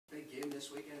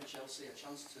this weekend, Chelsea, a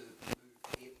chance to move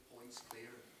 8 points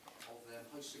clear of them.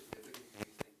 How significant do you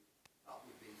think that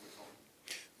would be for Tottenham?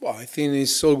 Well, I think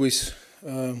it's always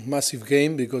a massive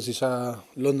game because it's a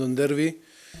London derby,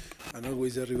 and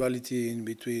always the rivalry in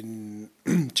between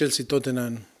Chelsea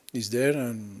Tottenham is there,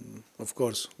 and of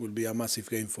course will be a massive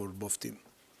game for both teams.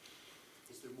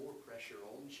 Is there more pressure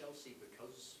on Chelsea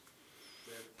because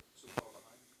they're so far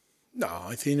behind? No,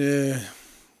 I think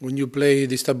when you play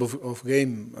this type of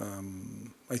game,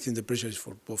 I think the pressure is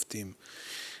for both teams,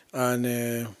 and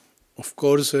of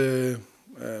course.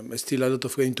 Still a lot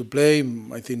of game to play.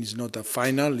 I think it's not a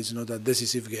final, it's not a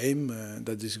decisive game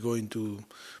that is going to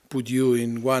put you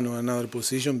in one or another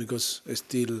position because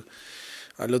still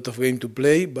a lot of game to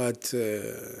play, but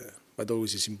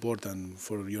always it's important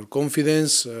for your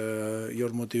confidence, your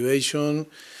motivation.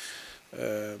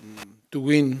 To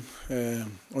win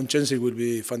on Chelsea will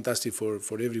be fantastic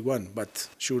for everyone, but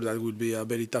sure that will be a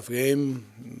very tough game.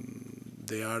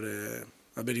 They are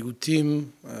a very good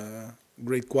team.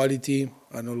 Great quality,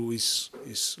 and always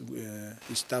is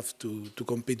tough to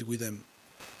compete with them.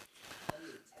 How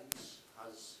intense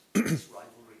has this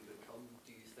rivalry become?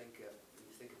 Do you think, when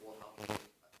you think of what happened at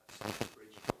Stamford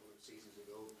Bridge a couple of seasons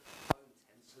ago, how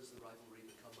intense has the rivalry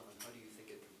become, and how do you think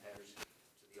it compares to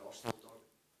the Arsenal derby?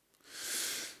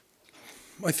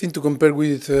 I think to compare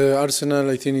with Arsenal,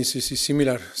 I think it's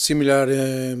similar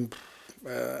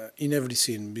in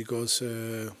everything because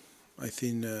I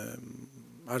think.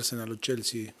 Arsenal or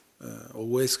Chelsea or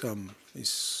West Ham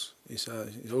is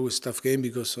always a tough game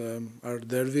because are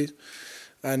derby,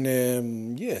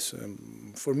 and yes,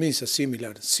 for me it's a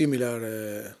similar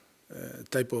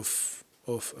type of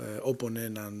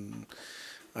opponent,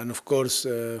 and of course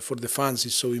for the fans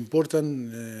it's so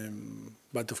important,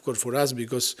 but of course for us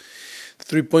because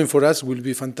 3 points for us will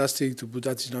be fantastic to put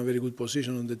us in a very good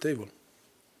position on the table.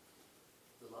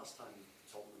 The last time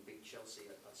Tottenham beat Chelsea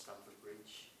at Stamford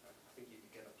Bridge, I think you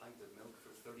could get a pint of milk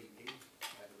for 30p.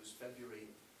 It was February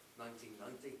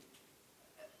 1990.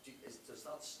 Does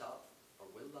that stat, or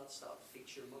will that stat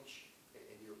feature much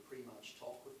in your pre-match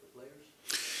talk with the players?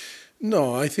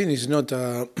 No, I think it's not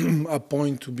a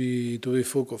point to be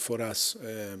focused for us.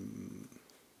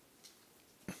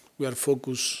 We are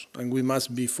focused, and we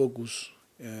must be focused.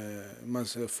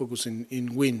 Must focus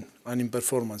in win and in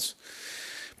performance.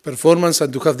 And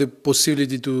to have the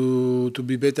possibility to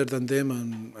be better than them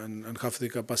and have the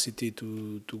capacity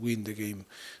to win the game.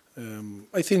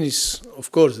 I think it's,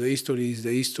 of course, the history is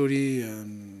the history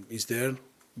and is there,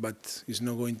 but it's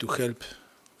not going to help.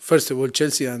 First of all,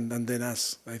 Chelsea and then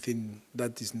us. I think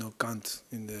that is not count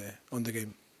on the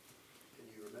game. Can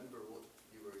you remember what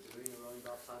you were doing around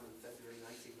that time in February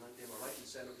 1990? Am I right in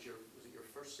saying was it your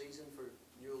first season for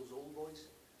Newell's Old Boys?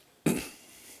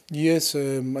 Yes,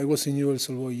 I was in Newell's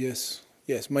Old Boys,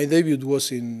 yes. My debut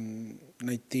was in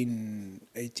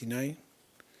 1989.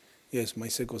 Yes, my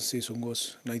second season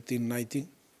was 1990.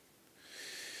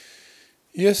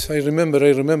 Yes, I remember.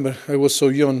 I was so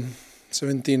young,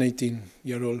 17, 18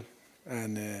 year old,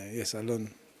 and yes, a long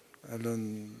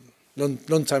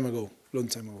time ago.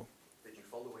 Did you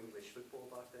follow English football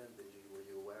back then? Were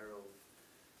you aware of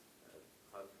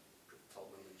how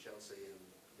Tottenham and Chelsea, and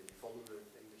did you follow the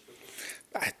English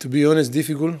football? To be honest,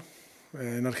 difficult.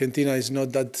 In Argentina, it's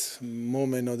not that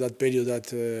moment or that period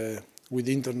that with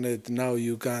internet now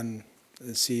you can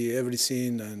see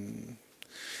everything, and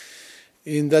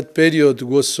in that period it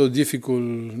was so difficult.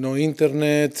 No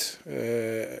internet,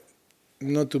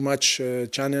 not too much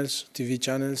channels, TV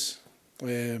channels.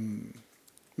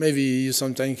 Maybe you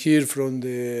sometimes hear from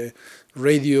the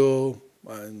radio,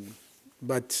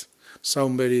 but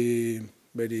sound very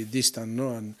distant,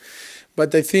 no.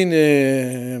 But I think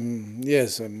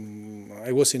yes,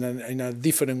 I was in a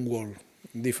different world,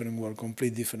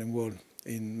 complete different world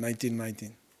in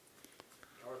 1919.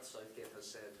 Gareth Southgate has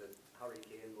said that Harry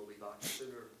Kane will be back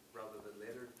sooner rather than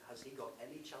later. Has he got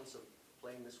any chance of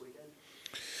playing this weekend?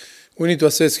 We need to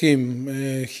assess him.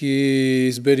 He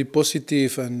is very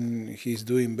positive and he's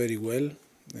doing very well.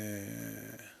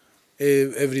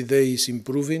 Every day is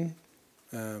improving.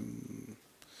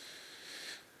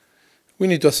 We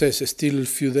need to assess still a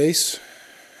few days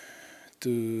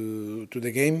to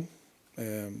the game.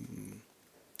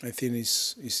 I think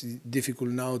it's difficult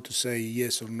now to say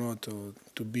yes or not, or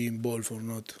to be involved or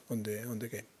not on the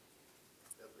game.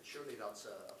 Surely that's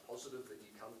a positive that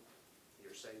you can't.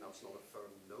 You're saying that's not a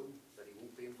firm no, that he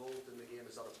won't be involved in the game.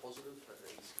 Is that a positive?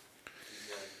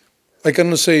 I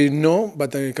cannot say no,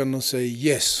 but I cannot say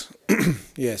yes.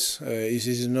 Yes, it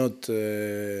is not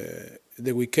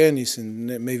the weekend. Is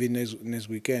maybe next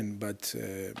weekend, but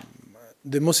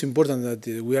the most important that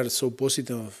we are so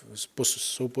positive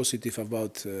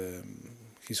about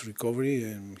his recovery,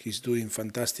 and he's doing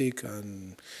fantastic,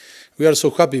 and we are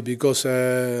so happy because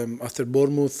after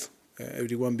Bournemouth,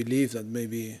 everyone believed that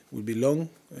maybe it will be long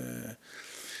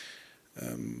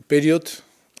period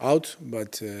out,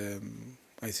 but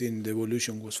I think the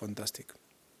evolution was fantastic.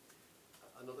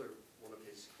 Another one of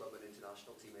his club and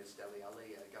international teammates, Dele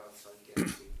Alli, Gareth Southgate,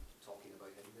 has been talking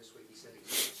about him this week. He said he's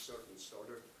a certain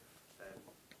starter at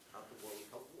the World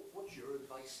Cup. What's your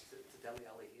advice to Dele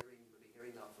Alli,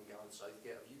 hearing that from Gareth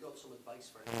Southgate? Have you got some advice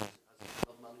for him as a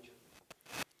club manager?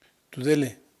 To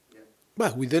Dele? Yeah.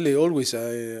 Well, with Dele always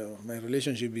my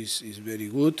relationship is very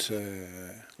good,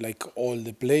 like all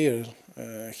the players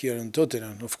here in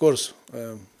Tottenham, of course.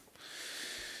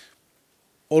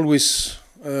 Always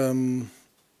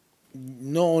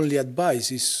not only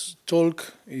advice, is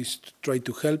talk, is to try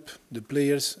to help the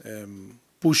players,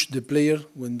 push the player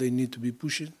when they need to be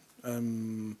pushed.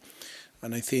 And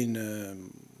I think,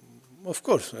 of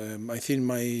course, I think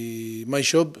my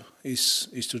job is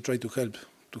to try to help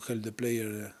the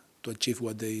player to achieve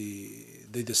what they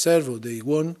deserve or they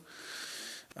want,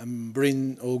 and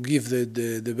bring or give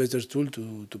the better tool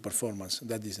to performance.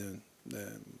 That is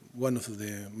one of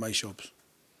my jobs.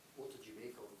 What did you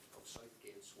make of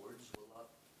Southgate's words? Will that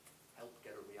help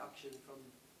get a reaction from?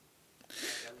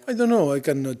 I don't know. I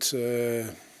cannot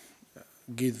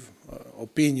give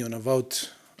opinion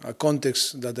about a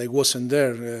context that I wasn't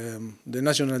there. The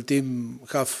national team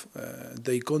have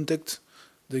their contexts,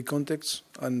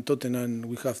 and Tottenham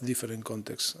we have different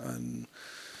contexts. And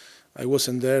I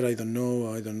wasn't there. I don't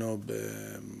know.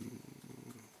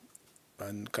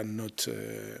 And cannot.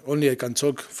 Only I can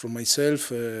talk from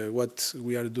myself. What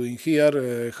we are doing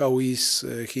here. How is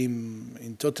him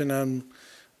in Tottenham,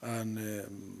 and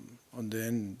on the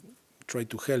end, try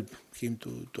to help him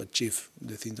to achieve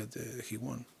the thing that he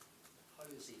wants. How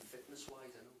is he fitness-wise? I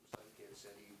know Southgate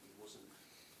said he wasn't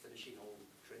finishing all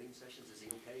training sessions. Is he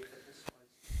okay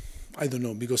fitness-wise? I don't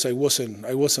know, because I wasn't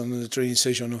on the training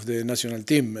session of the national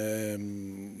team.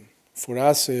 For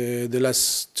us, the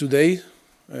last 2 days,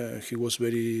 he was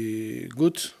very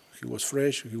good. He was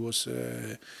fresh. He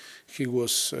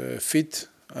was fit,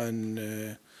 and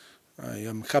I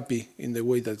am happy in the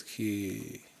way that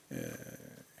he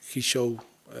showed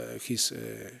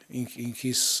in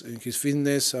his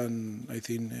fitness, and I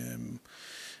think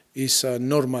it's a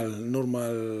normal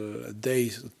day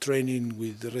of training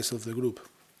with the rest of the group.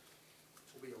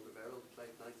 Unrivalled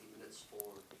played 90 minutes for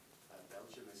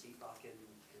Belgium. Is he back in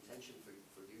contention for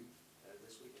you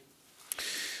this weekend?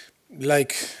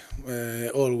 Like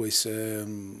always,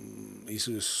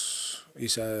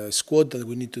 it's a squad that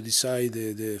we need to decide.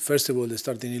 First of all, the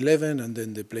starting 11, and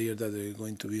then the player that are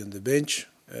going to be on the bench.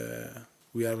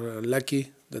 We are lucky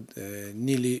that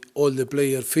nearly all the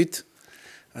players fit,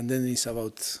 and then it's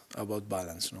about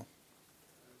balance, no?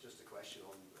 Just a question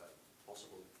on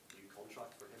possible new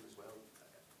contract for him as well.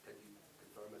 Can you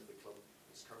confirm if the club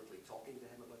is currently talking to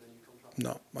him about a new contract?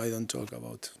 No, I don't talk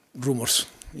about rumors.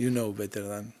 You know better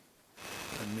than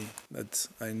me that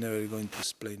I'm never going to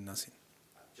explain nothing.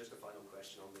 Just a final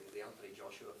question on the Anthony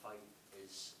Joshua fight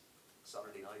is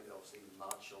Saturday night, obviously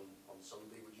match on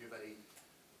Sunday. Would you have any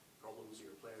problems with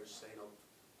your players staying up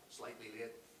slightly later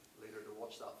to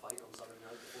watch that fight on Saturday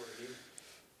night before the game?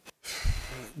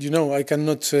 You know, I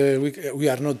cannot. We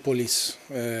are not police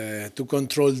to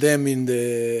control them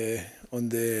on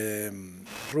the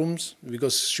rooms,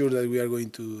 because sure that we are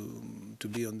going to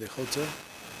be on the hotel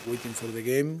waiting for the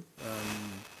game,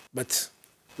 but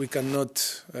we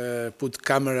cannot put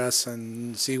cameras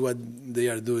and see what they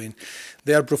are doing.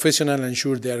 They are professional, and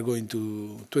sure they are going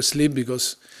to sleep,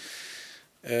 because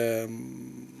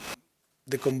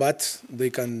the combat they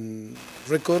can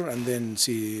record and then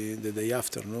see the day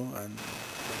after, no? And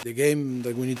the game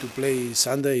that we need to play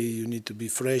Sunday, you need to be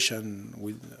fresh and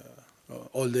with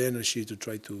all the energy to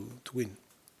try to win.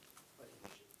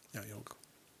 Yeah, you're welcome.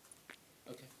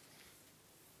 Okay.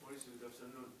 Mauricio, good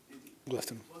afternoon. Good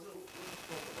afternoon. Was there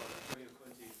talk about Antonio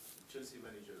Conte, Chelsea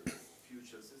manager,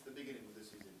 future since the beginning of the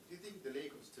season? Do you think the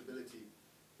lack of stability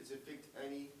has affected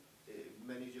any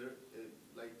manager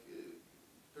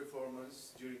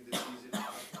performance during the season?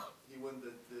 He won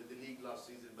the league last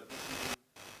season, but this season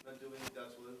not doing it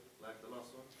that well like the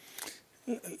last one?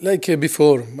 Like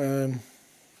before,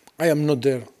 I am not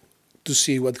there to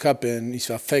see what happened, if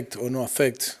affect or no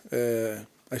affect. I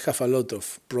have a lot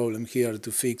of problems here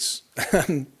to fix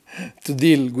and to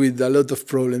deal with a lot of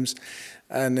problems,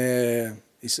 and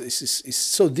it's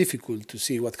so difficult to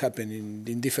see what happened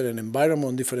in different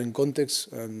environments, different contexts.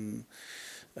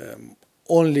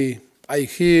 Only I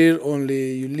hear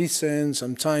only, you listen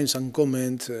sometimes and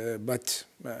comment, but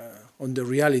on the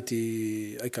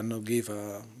reality I cannot give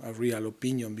a real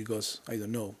opinion because I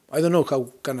don't know. I don't know how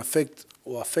can affect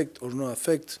or not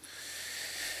affect.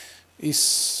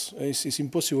 It's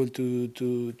impossible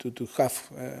to have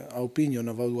an opinion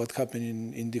about what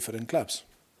happened in different clubs.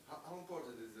 How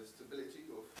important is the stability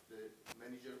of the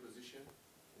manager position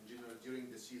in general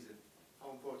during the season?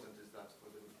 How important is that for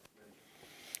the manager?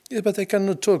 Yeah, but I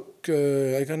cannot talk.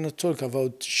 I cannot talk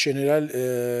about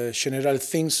general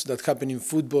things that happen in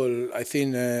football. I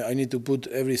think I need to put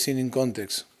everything in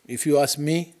context. If you ask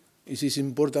me, is it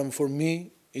important for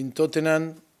me in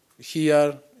Tottenham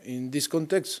here in this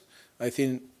context? I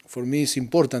think for me it's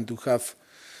important to have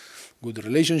good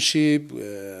relationship,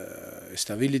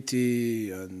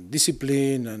 stability and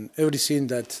discipline and everything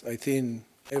that I think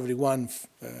everyone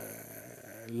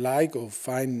like or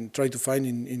try to find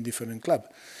in different club.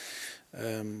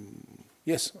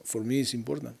 Yes, for me it's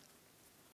important.